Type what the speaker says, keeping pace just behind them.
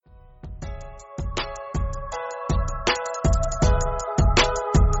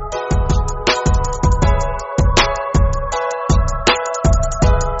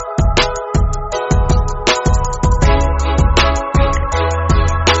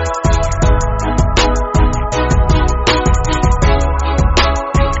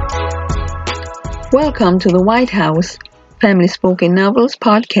Welcome to the White House Family Spoken Novels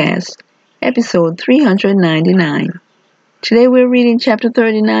Podcast, episode 399. Today we're reading chapter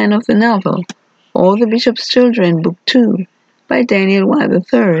 39 of the novel, All the Bishop's Children, Book 2, by Daniel Whyte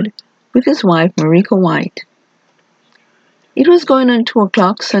III, with his wife Meriqua Whyte. It was going on 2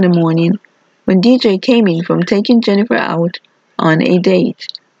 o'clock Sunday morning when DJ came in from taking Jennifer out on a date.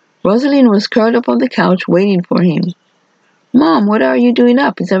 Rosalind was curled up on the couch waiting for him. "Mom, what are you doing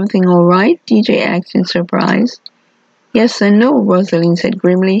up? Is everything all right?" DJ asked in surprise. "Yes and no," Rosalind said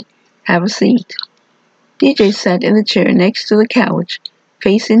grimly. "Have a seat." DJ sat in the chair next to the couch,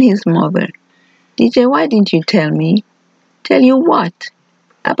 facing his mother. "DJ, why didn't you tell me?" "Tell you what?"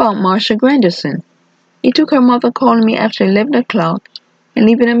 "About Marcia Granderson. It took her mother calling me after 11 o'clock and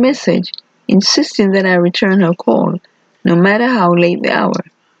leaving a message, insisting that I return her call, no matter how late the hour,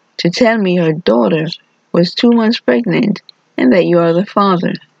 to tell me her daughter was 2 months pregnant and that you are the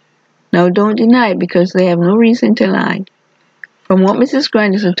father. Now don't deny it because they have no reason to lie. From what Mrs.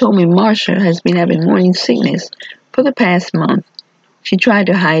 Granderson told me, Marcia has been having morning sickness for the past month. She tried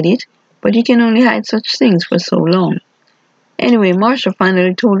to hide it, but you can only hide such things for so long. Anyway, Marcia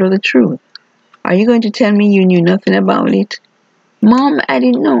finally told her the truth. Are you going to tell me you knew nothing about it?" "Mom, I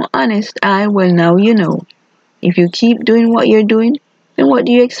didn't know. Honest, well, now you know. If you keep doing what you're doing, then what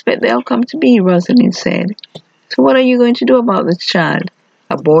do you expect the outcome to be?" Rosalind said. "So what are you going to do about this child?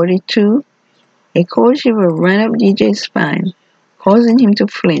 Abort it too?" A cold shiver ran up DJ's spine, causing him to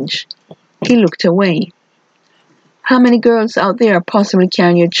flinch. He looked away. "How many girls out there are possibly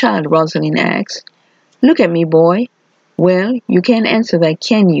carrying your child?" Rosalind asked. "Look at me, boy." "Well, you can't answer that,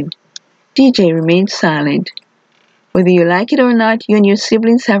 can you?" DJ remained silent. "Whether you like it or not, you and your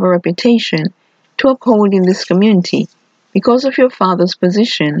siblings have a reputation to uphold in this community because of your father's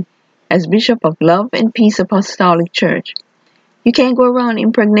position as Bishop of Love and Peace Apostolic Church. You can't go around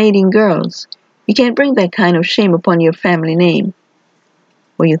impregnating girls. You can't bring that kind of shame upon your family name."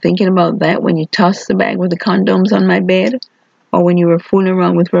 "Were you thinking about that when you tossed the bag with the condoms on my bed? Or when you were fooling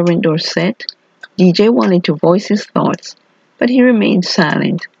around with Reverend Dorset?" DJ wanted to voice his thoughts, but he remained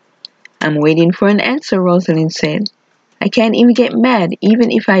silent. "I'm waiting for an answer," Rosalind said. "I can't even get mad, even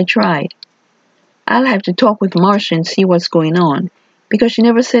if I tried." "I'll have to talk with Marcia and see what's going on, because she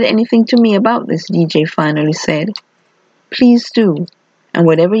never said anything to me about this," DJ finally said. "Please do. And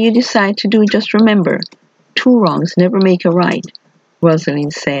whatever you decide to do, just remember, 2 wrongs never make a right,"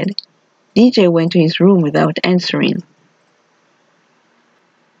 Rosalind said. DJ went to his room without answering.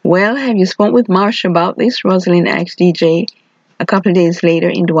 "Well, have you spoken with Marcia about this?" Rosalind asked DJ a couple of days later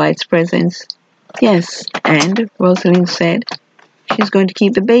in Dwight's presence. "Yes, and?" Rosalind said. "She's going to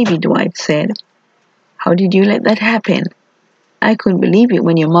keep the baby," Dwight said. "How did you let that happen?" "I couldn't believe it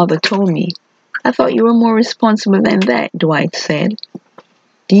when your mother told me. I thought you were more responsible than that," Dwight said.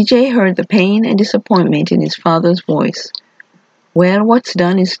 DJ heard the pain and disappointment in his father's voice. "Well, what's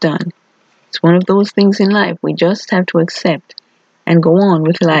done is done. It's one of those things in life we just have to accept and go on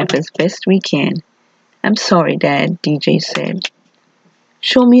with life as best we can." "I'm sorry, Dad," DJ said.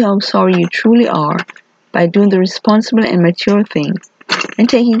 "Show me how sorry you truly are by doing the responsible and mature thing and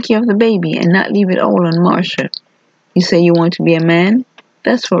taking care of the baby and not leave it all on Marcia. You say you want to be a man?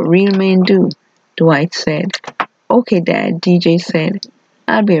 That's what real men do," Dwight said. "Okay, Dad," DJ said.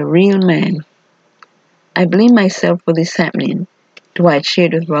 "I'll be a real man." "I blame myself for this happening," Dwight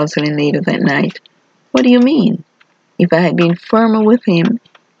shared with Rosalind later that night. "What do you mean?" "If I had been firmer with him,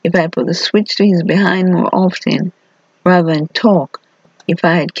 if I had put the switch to his behind more often, rather than talk, if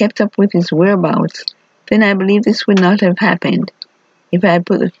I had kept up with his whereabouts, then I believe this would not have happened. If I had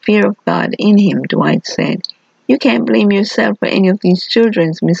put the fear of God in him," Dwight said. "You can't blame yourself for any of these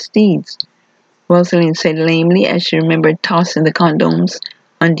children's misdeeds," Rosalind said lamely as she remembered tossing the condoms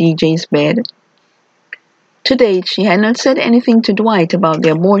on DJ's bed. To date, she had not said anything to Dwight about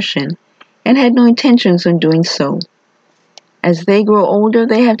the abortion and had no intentions of doing so. As they grow older,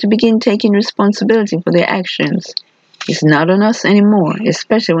 they have to begin taking responsibility for their actions. It's not on us anymore,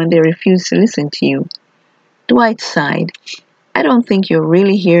 especially when they refuse to listen to you. Dwight sighed. "I don't think you're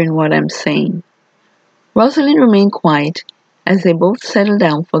really hearing what I'm saying." Rosalind remained quiet as they both settled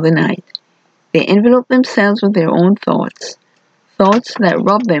down for the night. They enveloped themselves with their own thoughts that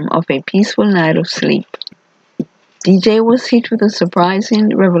robbed them of a peaceful night of sleep. DJ was hit with a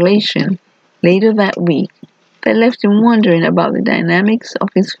surprising revelation later that week that left him wondering about the dynamics of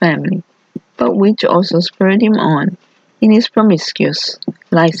his family, but which also spurred him on in his promiscuous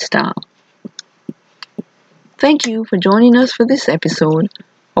lifestyle. Thank you for joining us for this episode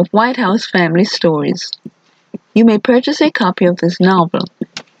of White House Family Stories. You may purchase a copy of this novel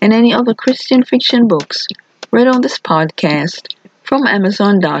and any other Christian fiction books read on this podcast from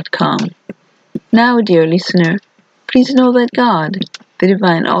Amazon.com. Now, dear listener, please know that God, the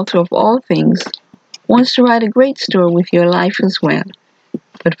divine author of all things, wants to write a great story with your life as well.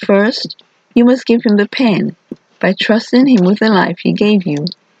 But first, you must give him the pen by trusting him with the life he gave you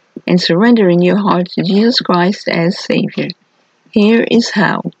and surrendering your heart to Jesus Christ as Savior. Here is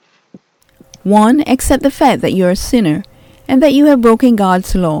how. 1. Accept the fact that you are a sinner and that you have broken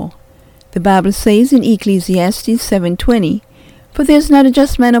God's law. The Bible says in Ecclesiastes 7:20, "For there is not a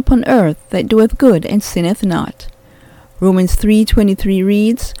just man upon earth that doeth good and sinneth not." Romans 3:23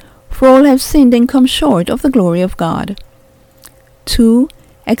 reads, "For all have sinned and come short of the glory of God." 2.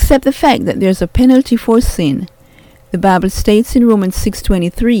 Accept the fact that there is a penalty for sin. The Bible states in Romans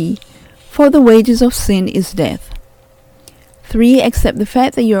 6:23, "For the wages of sin is death." 3. Accept the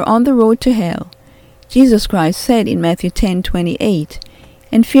fact that you are on the road to hell. Jesus Christ said in Matthew 10:28,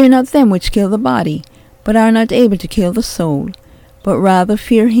 "And fear not them which kill the body, but are not able to kill the soul, but rather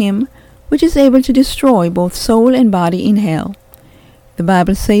fear him which is able to destroy both soul and body in hell." The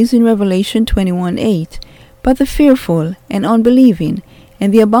Bible says in Revelation 21:8, "But the fearful and unbelieving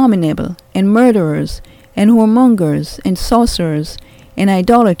and the abominable and murderers and whoremongers and sorcerers and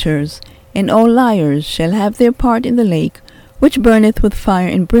idolaters and all liars shall have their part in the lake which burneth with fire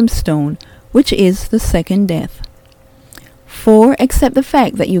and brimstone, which is the second death." 4. Accept the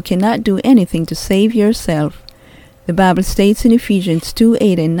fact that you cannot do anything to save yourself. The Bible states in Ephesians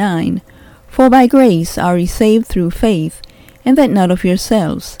 2:8 and 9, "For by grace are ye saved through faith, and that not of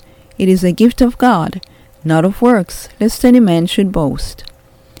yourselves. It is a gift of God, not of works, lest any man should boast."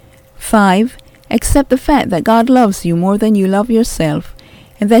 5. Accept the fact that God loves you more than you love yourself,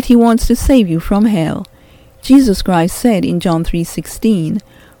 and that he wants to save you from hell. Jesus Christ said in John 3:16,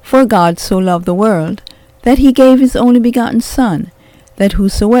 "For God so loved the world, that he gave his only begotten Son, that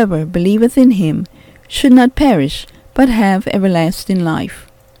whosoever believeth in him should not perish, but have everlasting life."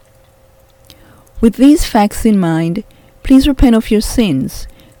 With these facts in mind, please repent of your sins,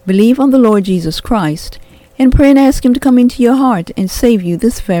 believe on the Lord Jesus Christ, and pray and ask him to come into your heart and save you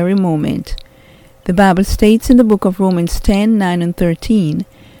this very moment. The Bible states in the book of Romans 10:9 and 13,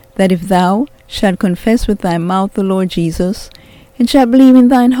 that if thou shalt confess with thy mouth the Lord Jesus, and shalt believe in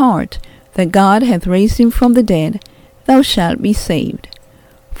thine heart that God hath raised him from the dead, thou shalt be saved.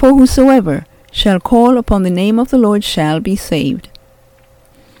 For whosoever shall call upon the name of the Lord shall be saved.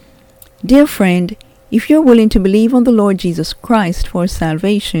 Dear friend, if you are willing to believe on the Lord Jesus Christ for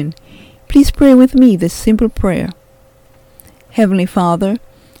salvation, please pray with me this simple prayer. Heavenly Father,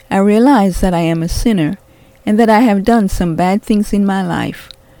 I realize that I am a sinner and that I have done some bad things in my life.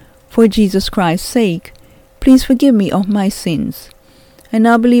 For Jesus Christ's sake, please forgive me of my sins. I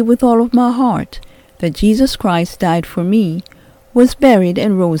now believe with all of my heart that Jesus Christ died for me, was buried,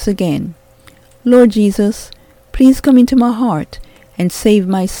 and rose again. Lord Jesus, please come into my heart and save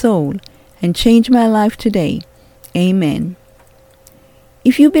my soul and change my life today. Amen.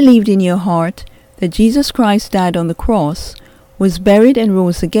 If you believed in your heart that Jesus Christ died on the cross, was buried, and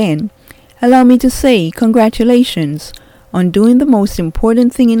rose again, allow me to say congratulations on doing the most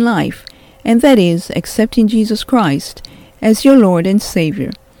important thing in life, and that is accepting Jesus Christ as your Lord and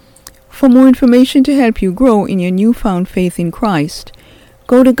Savior. For more information to help you grow in your newfound faith in Christ,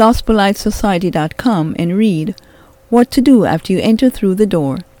 go to GospelLightSociety.com and read What to Do After You Enter Through the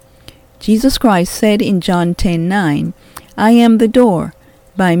Door. Jesus Christ said in John 10:9, "I am the door.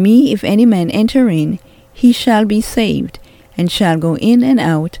 By me if any man enter in, he shall be saved, and shall go in and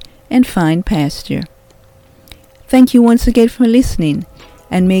out and find pasture." Thank you once again for listening,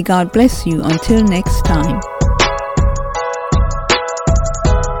 and may God bless you until next time.